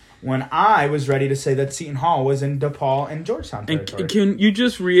Rutgers when I was ready to say that Seton Hall was in DePaul and Georgetown territory. And can you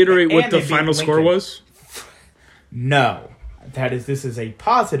just reiterate what the final score was? No. This is a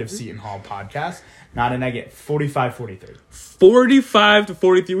positive Seton Hall podcast, not a negative. 45-43.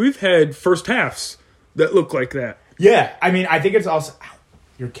 45-43. We've had first halves that look like that. Yeah, I think it's also... Ow,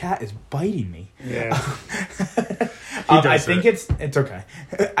 your cat is biting me. Yeah. I think it's okay.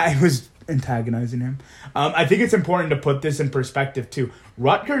 I was antagonizing him. I think it's important to put this in perspective, too.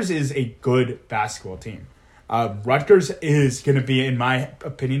 Rutgers is a good basketball team. Rutgers is going to be, in my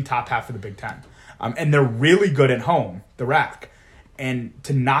opinion, top half of the Big Ten. And they're really good at home, the RAC. And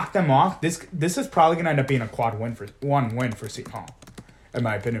to knock them off, this is probably going to end up being a quad win for Seton Hall, in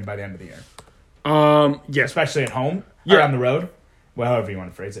my opinion, by the end of the year. Yeah. Especially at home or on the road. Well, however you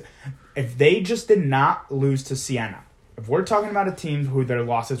want to phrase it. If they just did not lose to Siena, if we're talking about a team who their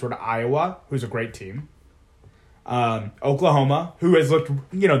losses were to Iowa, who's a great team, Oklahoma, who has looked,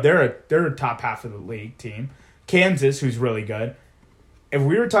 they're a top half of the league team, Kansas, who's really good. If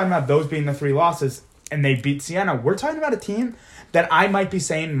we were talking about those being the 3 losses and they beat Siena, we're talking about a team that I might be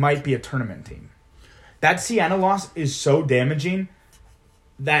saying might be a tournament team. That Siena loss is so damaging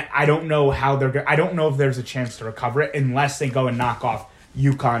that I don't know I don't know if there's a chance to recover it unless they go and knock off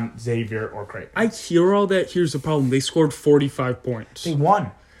UConn, Xavier, or Creighton. I hear all that. Here's the problem. They scored 45 points. They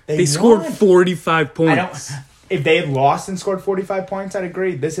won. They scored 45 points. If they had lost and scored 45 points, I'd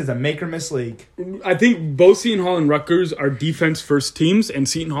agree. This is a make-or-miss league. I think both Seton Hall and Rutgers are defense-first teams, and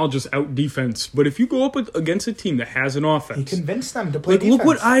Seton Hall just out-defense. But if you go up against a team that has an offense... He convinced them to play defense. Look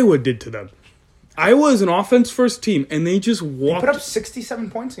what Iowa did to them. Iowa is an offense-first team, and they just walked... They put up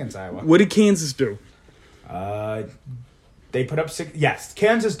 67 points against Iowa. What did Kansas do? They put up 6... Yes,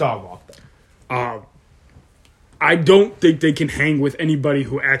 Kansas dog-walked them. I don't think they can hang with anybody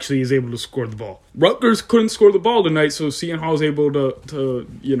who actually is able to score the ball. Rutgers couldn't score the ball tonight, so Seton Hall is able to.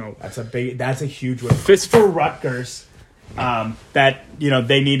 That's a huge win. Fist for Rutgers. That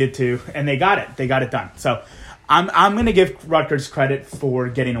they needed to, and they got it. They got it done. So I'm going to give Rutgers credit for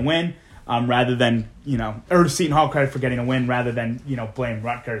getting a win, rather than or Seton Hall credit for getting a win, rather than blame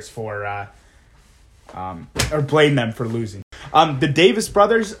Rutgers for or blame them for losing. The Davis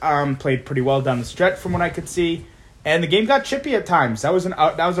brothers played pretty well down the stretch from what I could see. And the game got chippy at times. That was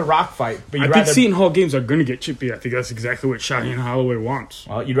a rock fight. But I think Seton Hall games are going to get chippy. I think that's exactly what Cheyenne Holloway wants.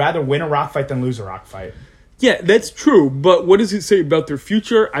 Well, you'd rather win a rock fight than lose a rock fight. Yeah, that's true. But what does it say about their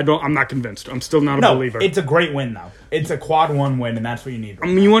future? I'm not convinced. I'm still not a believer. It's a great win, though. It's a quad 1 win, and that's what you need. I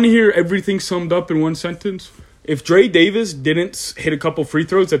mean, you want to hear everything summed up in one sentence? If Dre Davis didn't hit a couple free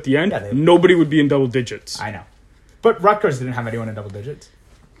throws at the end, nobody would be in double digits. I know. But Rutgers didn't have anyone in double digits.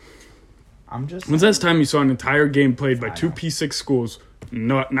 When's the last time you saw an entire game played by two P6 schools,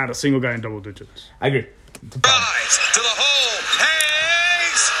 not a single guy in double digits? I agree. Rise to the hole.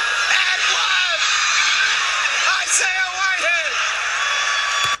 Hangs and one. Isaiah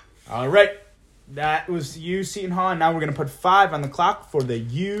Whitehead. All right. That was Seton Hall. And now we're going to put 5 on the clock for the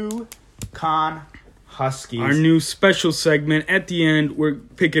UConn Huskies. Our new special segment. At the end, we're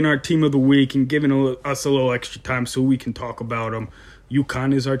picking our team of the week and giving us a little extra time so we can talk about them.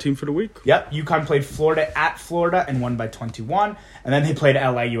 UConn is our team for the week. Yep, UConn played Florida at Florida and won by 21. And then they played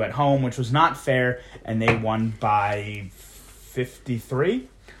LIU at home, which was not fair, and they won by 53.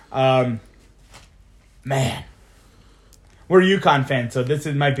 Man, we're UConn fans, so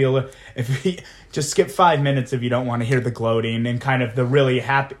might be a little... If we just skip 5 minutes if you don't want to hear the gloating and kind of the really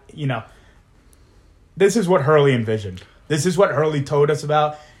happy... This is what Hurley envisioned. This is what Hurley told us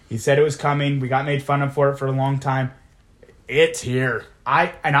about. He said it was coming. We got made fun of for it for a long time. It's here.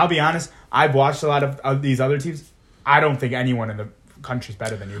 I'll be honest, I've watched a lot of these other teams. I don't think anyone in the country is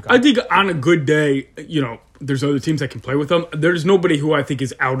better than UConn. I think on a good day, there's other teams that can play with them. There's nobody who I think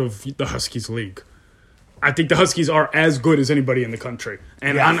is out of the Huskies league. I think the Huskies are as good as anybody in the country.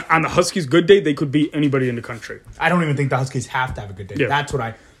 And on the Huskies' good day, they could beat anybody in the country. I don't even think the Huskies have to have a good day. Yeah.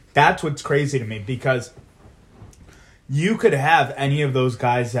 That's what's crazy to me, because you could have any of those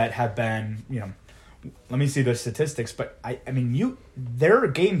guys that have been, let me see the statistics, but there are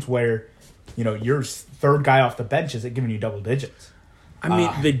games where, your third guy off the bench isn't giving you double digits. I mean,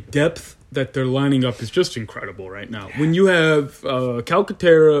 the depth that they're lining up is just incredible right now. When you have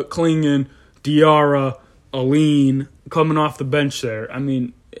Calcaterra, Klingon, Diarra, Aline coming off the bench there,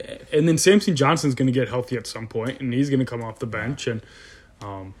 and then Samson Johnson's going to get healthy at some point, and he's going to come off the bench. And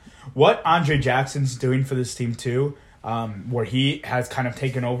what Andre Jackson's doing for this team too, where he has kind of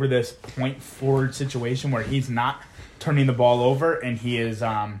taken over this point forward situation where he's not turning the ball over and he is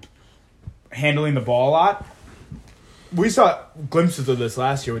handling the ball a lot. We saw glimpses of this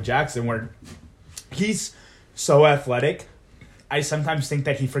last year with Jackson where he's so athletic. I sometimes think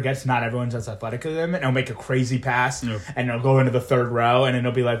that he forgets not everyone's as athletic as him, and he'll make a crazy pass and he'll go into the third row and then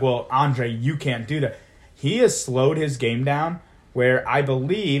he'll be like, well, Andre, you can't do that. He has slowed his game down where I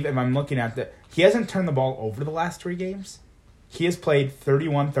believe, if I'm looking at he hasn't turned the ball over the last 3 games. He has played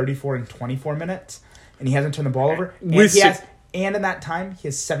 31, 34, and 24 minutes, and he hasn't turned the ball over. And in that time, he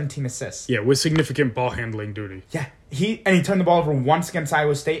has 17 assists. Yeah, with significant ball handling duty. Yeah, he turned the ball over once against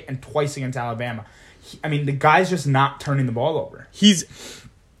Iowa State and twice against Alabama. The guy's just not turning the ball over. He's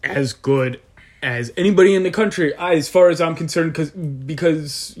as good as anybody in the country, as far as I'm concerned,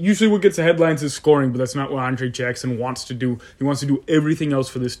 because usually what gets the headlines is scoring, but that's not what Andre Jackson wants to do. He wants to do everything else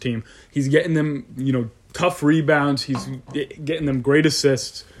for this team. He's getting them, tough rebounds. He's getting them great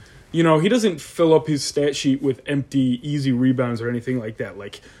assists. He doesn't fill up his stat sheet with empty, easy rebounds or anything like that.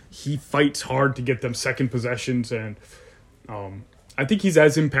 He fights hard to get them second possessions, and I think he's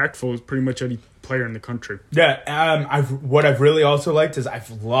as impactful as pretty much any player in the country. Yeah, what I've really also liked is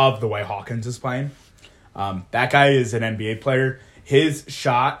I've loved the way Hawkins is playing. That guy is an NBA player. His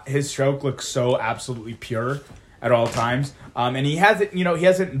stroke looks so absolutely pure at all times. And he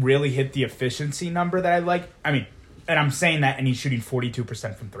hasn't really hit the efficiency number that I like. And I'm saying that, and he's shooting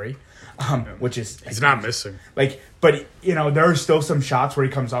 42% from 3, which is... He's not missing. But, there are still some shots where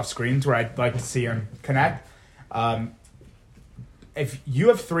he comes off screens where I'd like to see him connect. If you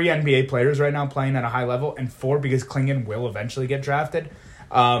have 3 NBA players right now playing at a high level, and 4 because Klingon will eventually get drafted,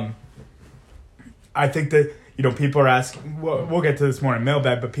 I think that, people are asking... We'll get to this more in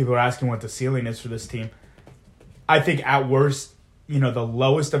mailbag, but people are asking what the ceiling is for this team. I think at worst, the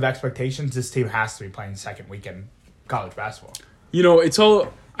lowest of expectations, this team has to be playing second weekend college basketball. It's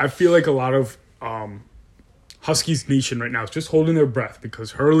all... I feel like a lot of Huskies Nation right now is just holding their breath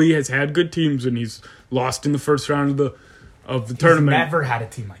because Hurley has had good teams and he's lost in the first round of the tournament. He's never had a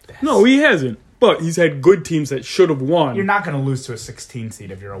team like this. No, he hasn't. But he's had good teams that should have won. You're not going to lose to a 16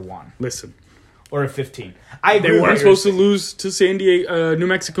 seed if you're a 1. Listen. Or a 15. They weren't supposed to lose to San Diego, New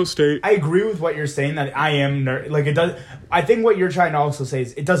Mexico State. I agree with what you're saying. That I am it does. I think what you're trying to also say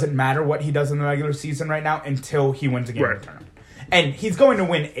is it doesn't matter what he does in the regular season right now until he wins a game in the tournament. And he's going to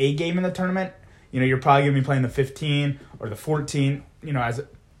win a game in the tournament. You're probably going to be playing the 15 or the 14.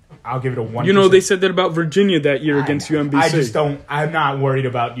 I'll give it a 1%. You know, they said that about Virginia that year against UMBC. I just don't. I'm not worried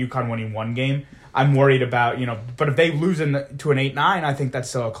about UConn winning one game. I'm worried about, but if they lose to an 8-9, I think that's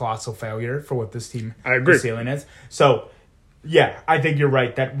still a colossal failure for what this team ceiling is. So, yeah, I think you're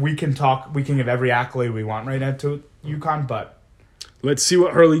right that we can give every accolade we want right now to UConn, but let's see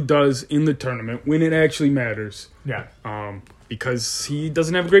what Hurley does in the tournament when it actually matters. Yeah. Because he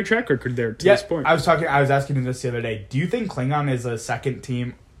doesn't have a great track record there to this point. I was asking him this the other day. Do you think Klingon is a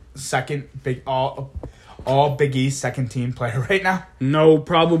all Big East second team player right now? No,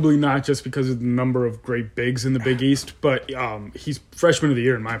 probably not, just because of the number of great bigs in the Big East. But he's freshman of the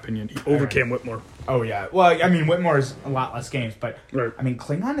year, in my opinion. He overcame Whitmore. Oh, yeah. Well, I mean, Whitmore's a lot less games. But, right. I mean,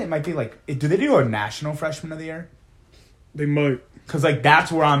 Klingon, it might be like... Do they do a national freshman of the year? They might. Because,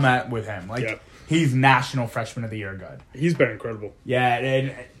 that's where I'm at with him. He's national freshman of the year good. He's been incredible. Yeah,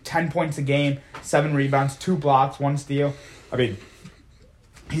 and 10 points a game, 7 rebounds, 2 blocks, 1 steal. I mean,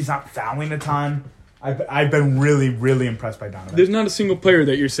 he's not fouling a ton. I've been really, really impressed by Donovan. There's not a single player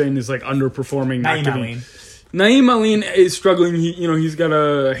that you're saying is underperforming. Naeem Aline is struggling. He's got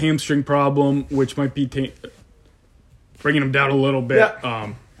a hamstring problem, which might be bringing him down a little bit.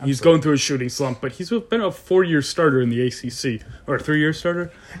 Yeah. He's going through a shooting slump, but he's been a 4-year starter in the ACC or a 3-year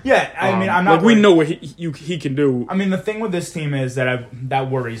starter. Yeah, I mean, I'm not. We know what he can do. I mean, the thing with this team is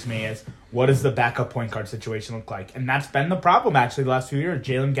that worries me is what does the backup point guard situation look like, and that's been the problem actually the last few years.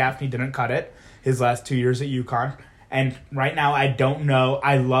 Jalen Gaffney didn't cut it his last 2 years at UConn, and right now I don't know.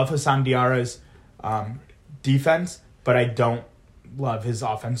 I love Hassan Diarra's defense, but I don't love his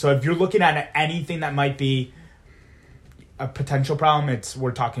offense. So if you're looking at anything that might be a potential problem,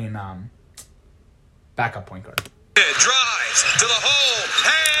 we're talking backup point guard. Drives to the hole,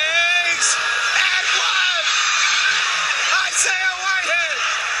 hangs, and one! Isaiah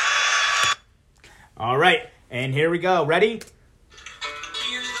Whitehead! All right, and here we go. Ready?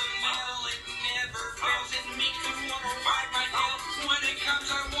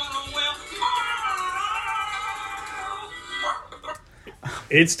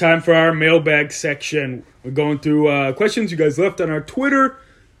 It's time for our mailbag section. We're going through questions you guys left on our Twitter,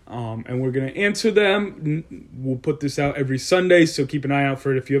 and we're going to answer them. We'll put this out every Sunday, so keep an eye out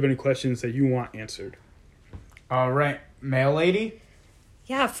for it if you have any questions that you want answered. All right, mail lady?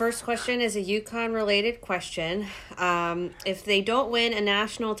 Yeah, first question is a UConn-related question. If they don't win a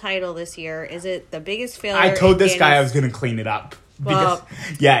national title this year, is it the biggest failure? I told this guy I was going to clean it up.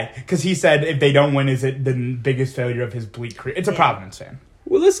 Because he said if they don't win, is it the biggest failure of his bleak career? It's a Providence fan.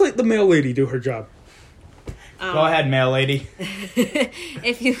 Well, let's let the mail lady do her job. Go ahead, mail lady.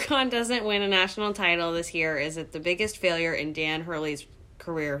 If UConn doesn't win a national title this year, is it the biggest failure in Dan Hurley's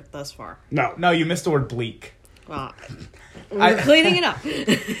career thus far? No, you missed the word bleak. Well, we're cleaning it up.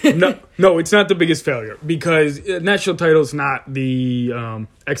 No, it's not the biggest failure because national title is not the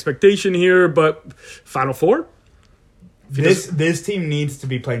expectation here, but Final Four? This team needs to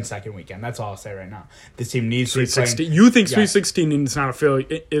be playing second weekend. That's all I'll say right now. This team needs to be playing. You think Sweet 16 and it's not a failure?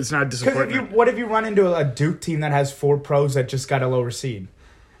 It's not disappointment. What if you run into a Duke team that has 4 pros that just got a lower seed,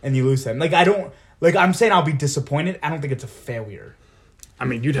 and you lose them? I'm saying I'll be disappointed. I don't think it's a failure. I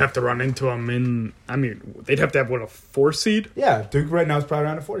mean, you'd have to run into them they'd have to have a 4 seed. Yeah, Duke right now is probably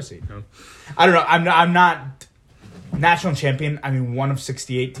around a 4 seed. No. I don't know. I'm not national champion. I mean, one of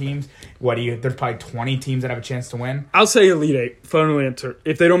 68 teams. There's probably 20 teams that have a chance to win. I'll say Elite 8. Final answer.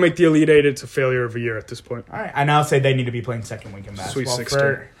 If they don't make the Elite 8, it's a failure of a year at this point. All right. And I'll say they need to be playing second weekend basketball Sweet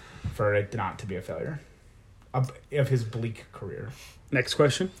 16. for it not to be a failure of his bleak career. Next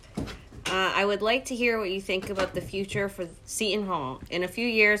question. I would like to hear what you think about the future for Seton Hall. In a few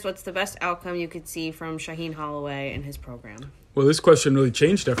years, what's the best outcome you could see from Shaheen Holloway and his program? Well, this question really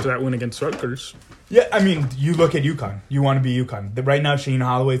changed after that win against Rutgers. Yeah, I mean, you look at UConn. You want to be UConn. Right now, Shaheen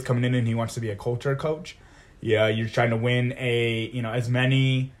Holloway's coming in and he wants to be a culture coach. Yeah, you're trying to win as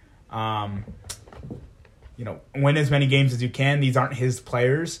many games as you can. These aren't his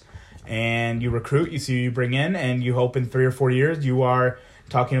players. And you recruit, you see who you bring in, and you hope in 3 or 4 years you are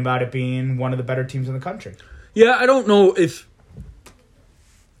talking about it being one of the better teams in the country. Yeah, I don't know if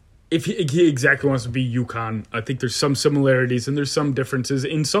he exactly wants to be UConn. I think there's some similarities and there's some differences.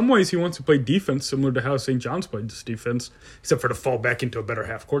 In some ways, he wants to play defense similar to how St. John's played this defense, except for to fall back into a better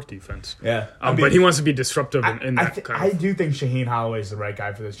half-court defense. Yeah. But he wants to be disruptive in that I do think Shaheen Holloway is the right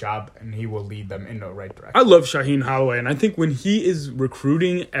guy for this job, and he will lead them in the right direction. I love Shaheen Holloway, and I think when he is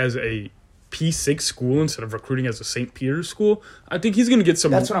recruiting as a P6 school instead of recruiting as a St. Peter's school, I think he's going to get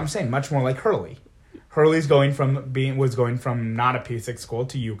some... That's what I'm saying, much more like Hurley. Hurley's going from not a P6 school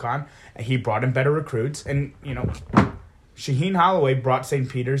to UConn, and he brought in better recruits. And Shaheen Holloway brought St.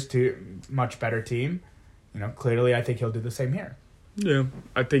 Peter's to a much better team. Clearly, I think he'll do the same here. Yeah,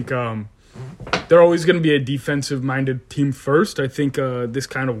 I think they're always going to be a defensive-minded team first. I think this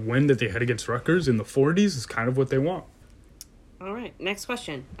kind of win that they had against Rutgers in the 40s is kind of what they want. All right, next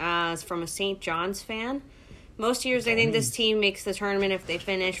question. It's from a St. John's fan. Most years, I think this team makes the tournament if they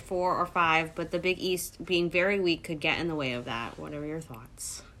finish 4 or 5, but the Big East being very weak could get in the way of that. What are your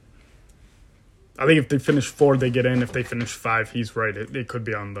thoughts? I think if they finish 4, they get in. If they finish 5, he's right. It could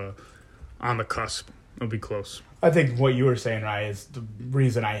be on the cusp. It'll be close. I think what you were saying, Ryan, is the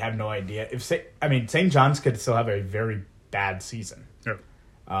reason I have no idea. St. John's could still have a very bad season. Yeah.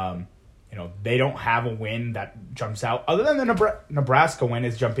 They don't have a win that jumps out. Other than the Nebraska win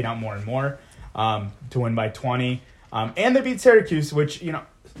is jumping out more and more to win by 20. And they beat Syracuse, which,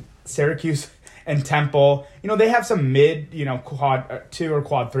 Syracuse and Temple, they have some mid, quad 2 or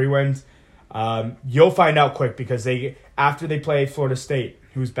quad 3 wins. You'll find out quick because after they play Florida State,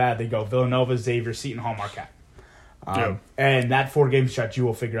 who's bad, they go Villanova, Xavier, Seton Hall, Marquette. And that 4-game stretch, you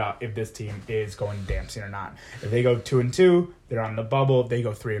will figure out if this team is going dancing or not. If they go 2-2, they're on the bubble. If they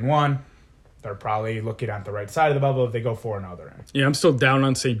go 3-1, they're probably looking at the right side of the bubble. If they go 4-0, they're in. Yeah, I'm still down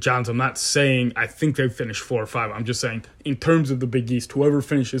on St. John's. I'm not saying I think they finish 4 or 5. I'm just saying in terms of the Big East, whoever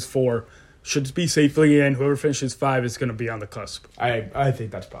finishes 4 should be safely in. Whoever finishes 5 is going to be on the cusp. I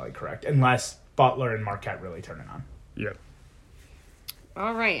think that's probably correct, unless Butler and Marquette really turn it on. Yeah.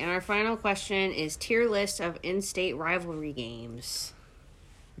 All right, and our final question is tier list of in-state rivalry games.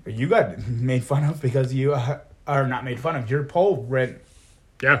 You got made fun of because you are not made fun of. Your poll read.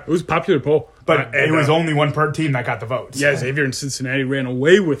 Yeah, it was a popular poll. But it was only one per team that got the votes. Yeah, Xavier and Cincinnati ran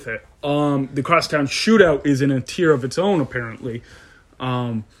away with it. The Crosstown Shootout is in a tier of its own, apparently.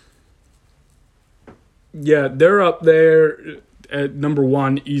 Yeah, they're up there at number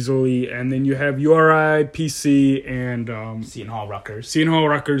 1 easily. And then you have URI, PC, and Seton Hall Rutgers. Seton Hall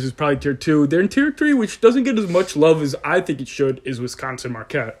Rutgers is probably tier 2. They're in tier 3, which doesn't get as much love as I think it should, is Wisconsin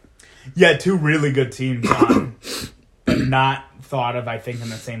Marquette. Yeah, 2 really good teams but not thought of, I think, in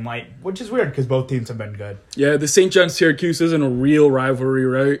the same light, which is weird because both teams have been good. Yeah, the St. John's Syracuse isn't a real rivalry,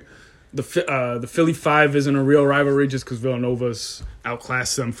 right? The Philly 5 isn't a real rivalry just because Villanova's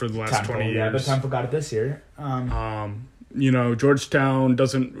outclassed them for the last Temple, 20 years. Yeah, but Temple got it this year. Georgetown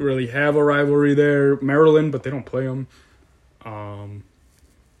doesn't really have a rivalry there. Maryland, but they don't play them. Who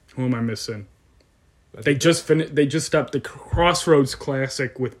am I missing? They just stopped the Crossroads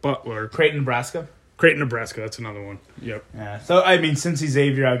Classic with Butler. Creighton, Nebraska. Creighton, Nebraska. That's another one. Yep. Yeah. So, since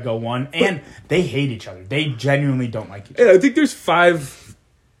Xavier, I'd go 1. And they hate each other. They genuinely don't like each other. Yeah, I think there's 5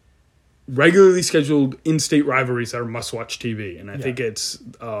 regularly scheduled in-state rivalries that are must-watch TV. And I think it's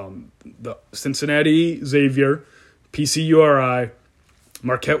the Cincinnati, Xavier, PCURI,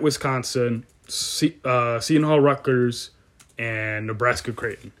 Marquette, Wisconsin, Seton Hall, Rutgers, and Nebraska,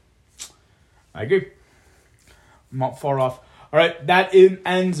 Creighton. I agree. I'm not far off. All right, that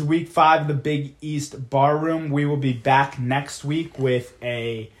ends week 5 of the Big East Barroom. We will be back next week with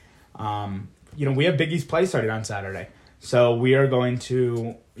we have Big East play starting on Saturday. So we are going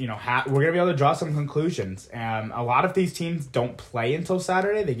to, we're going to be able to draw some conclusions. A lot of these teams don't play until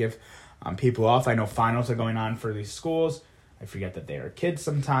Saturday. They give people off. I know finals are going on for these schools. I forget that they are kids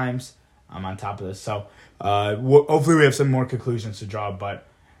sometimes on top of this. So hopefully we have some more conclusions to draw, but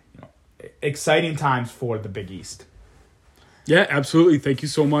exciting times for the Big East. Yeah, absolutely. Thank you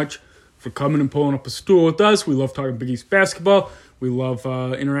so much for coming and pulling up a stool with us. We love talking Big East basketball. We love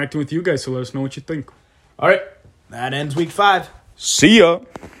interacting with you guys, so let us know what you think. All right, that ends week 5. See ya.